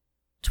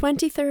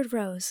23rd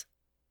Rose.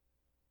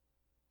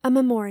 A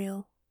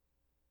Memorial.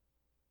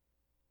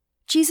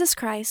 Jesus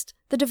Christ,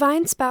 the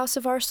divine spouse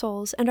of our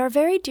souls and our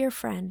very dear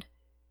friend,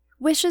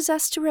 wishes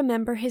us to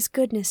remember his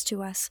goodness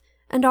to us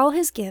and all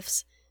his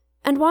gifts,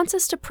 and wants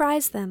us to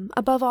prize them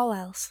above all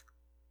else.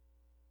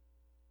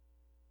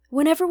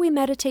 Whenever we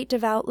meditate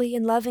devoutly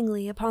and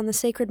lovingly upon the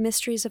sacred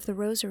mysteries of the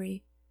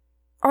Rosary,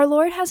 our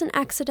Lord has an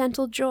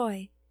accidental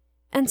joy,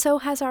 and so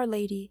has Our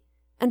Lady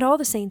and all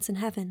the saints in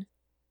heaven.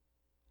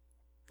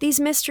 These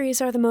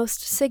mysteries are the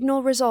most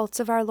signal results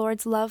of our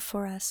Lord's love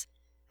for us,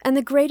 and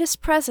the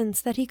greatest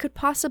presents that he could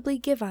possibly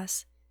give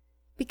us,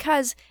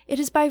 because it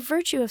is by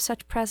virtue of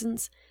such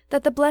presents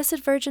that the Blessed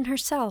Virgin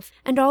herself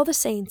and all the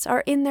saints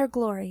are in their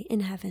glory in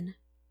heaven.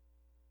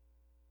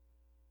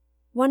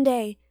 One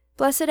day,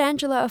 Blessed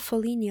Angela of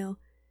Foligno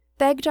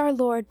begged our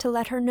Lord to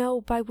let her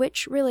know by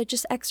which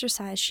religious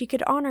exercise she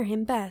could honor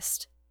him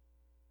best.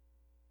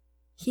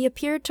 He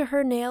appeared to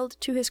her nailed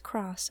to his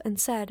cross and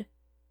said,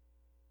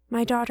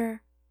 "My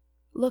daughter,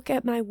 look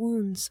at my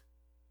wounds."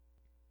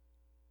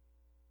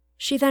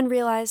 She then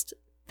realized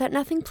that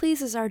nothing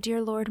pleases our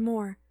dear Lord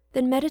more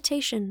than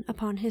meditation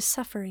upon his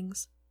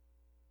sufferings.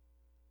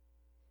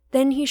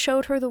 Then he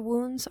showed her the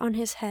wounds on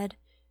his head,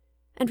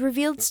 and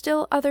revealed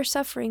still other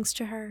sufferings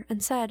to her,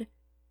 and said,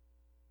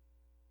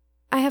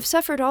 "I have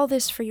suffered all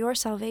this for your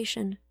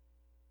salvation.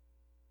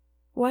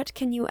 What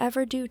can you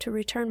ever do to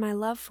return my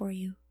love for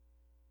you?"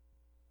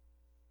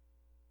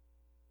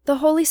 The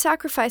holy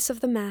sacrifice of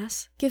the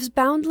Mass gives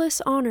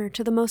boundless honor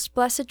to the most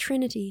blessed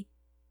Trinity,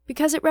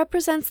 because it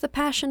represents the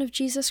passion of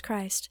Jesus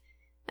Christ,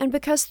 and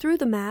because through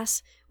the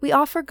Mass we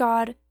offer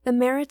God the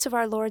merits of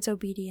our Lord's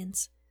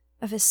obedience,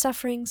 of his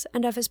sufferings,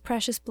 and of his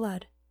precious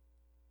blood.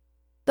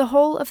 The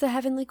whole of the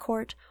heavenly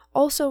court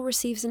also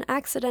receives an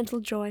accidental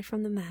joy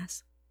from the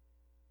Mass.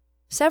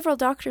 Several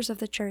doctors of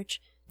the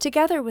Church,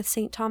 together with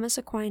St. Thomas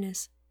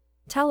Aquinas,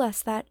 tell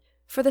us that,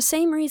 for the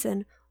same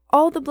reason,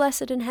 all the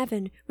blessed in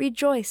heaven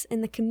rejoice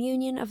in the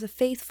communion of the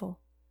faithful,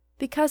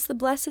 because the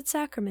Blessed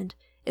Sacrament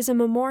is a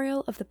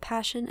memorial of the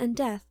passion and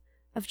death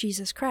of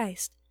Jesus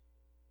Christ,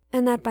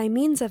 and that by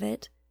means of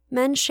it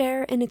men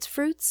share in its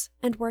fruits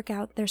and work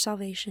out their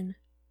salvation.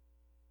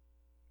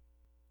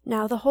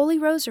 Now the Holy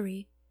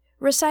Rosary,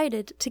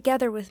 recited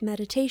together with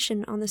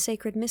meditation on the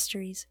sacred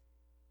mysteries,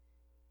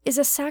 is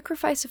a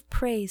sacrifice of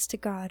praise to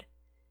God,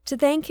 to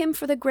thank him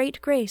for the great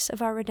grace of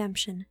our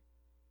redemption.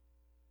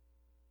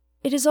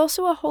 It is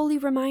also a holy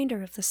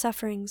reminder of the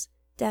sufferings,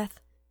 death,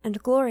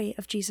 and glory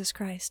of Jesus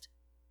Christ.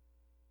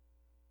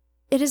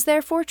 It is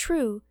therefore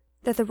true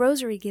that the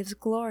Rosary gives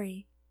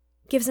glory,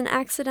 gives an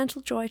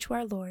accidental joy to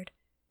our Lord,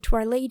 to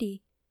Our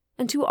Lady,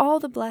 and to all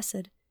the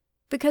blessed,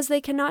 because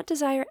they cannot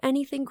desire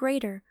anything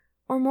greater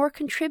or more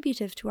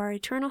contributive to our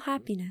eternal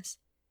happiness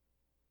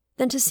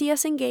than to see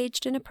us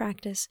engaged in a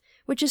practice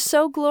which is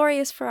so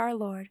glorious for our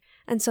Lord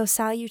and so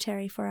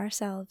salutary for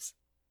ourselves.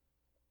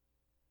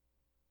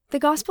 The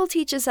Gospel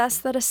teaches us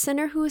that a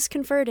sinner who is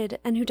converted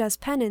and who does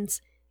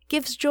penance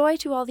gives joy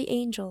to all the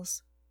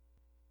angels.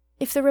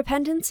 If the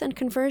repentance and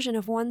conversion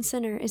of one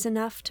sinner is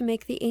enough to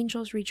make the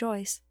angels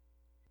rejoice,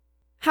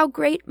 how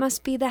great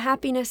must be the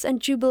happiness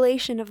and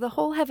jubilation of the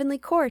whole heavenly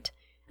court,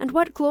 and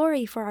what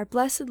glory for our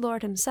blessed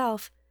Lord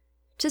himself,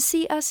 to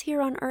see us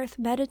here on earth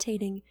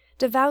meditating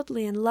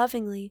devoutly and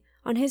lovingly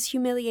on his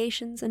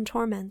humiliations and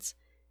torments,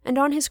 and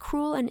on his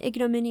cruel and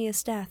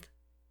ignominious death.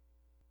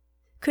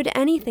 Could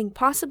anything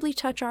possibly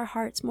touch our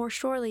hearts more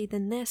surely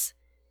than this,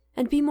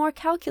 and be more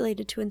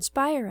calculated to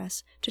inspire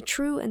us to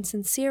true and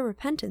sincere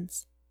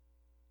repentance?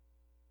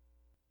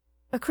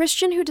 A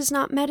Christian who does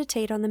not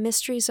meditate on the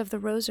mysteries of the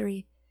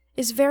Rosary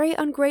is very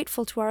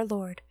ungrateful to our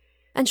Lord,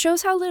 and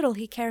shows how little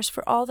he cares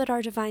for all that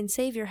our divine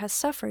Savior has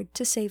suffered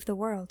to save the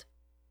world.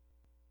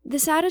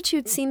 This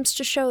attitude seems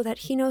to show that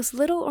he knows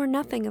little or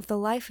nothing of the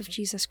life of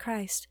Jesus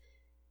Christ,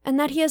 and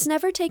that he has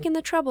never taken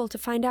the trouble to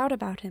find out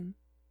about him,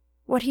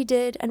 what he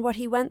did and what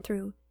he went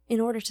through in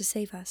order to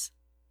save us.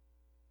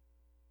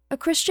 A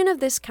Christian of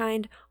this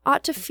kind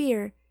ought to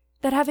fear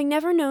that having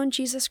never known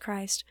Jesus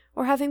Christ,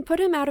 or having put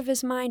him out of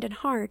his mind and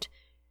heart,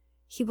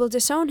 he will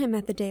disown him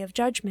at the day of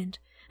judgment,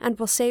 and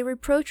will say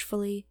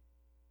reproachfully,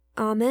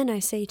 "Amen, I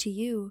say to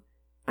you,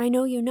 I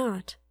know you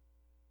not."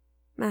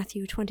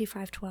 Matthew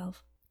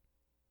 25:12.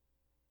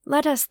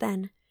 Let us,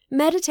 then,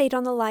 meditate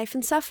on the life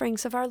and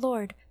sufferings of our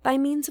Lord by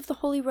means of the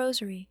Holy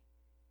Rosary.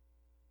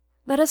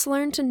 Let us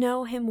learn to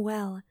know him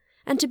well,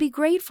 and to be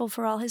grateful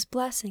for all his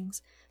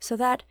blessings, so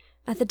that,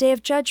 at the day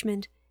of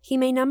judgment, he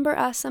may number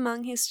us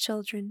among his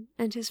children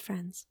and his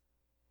friends.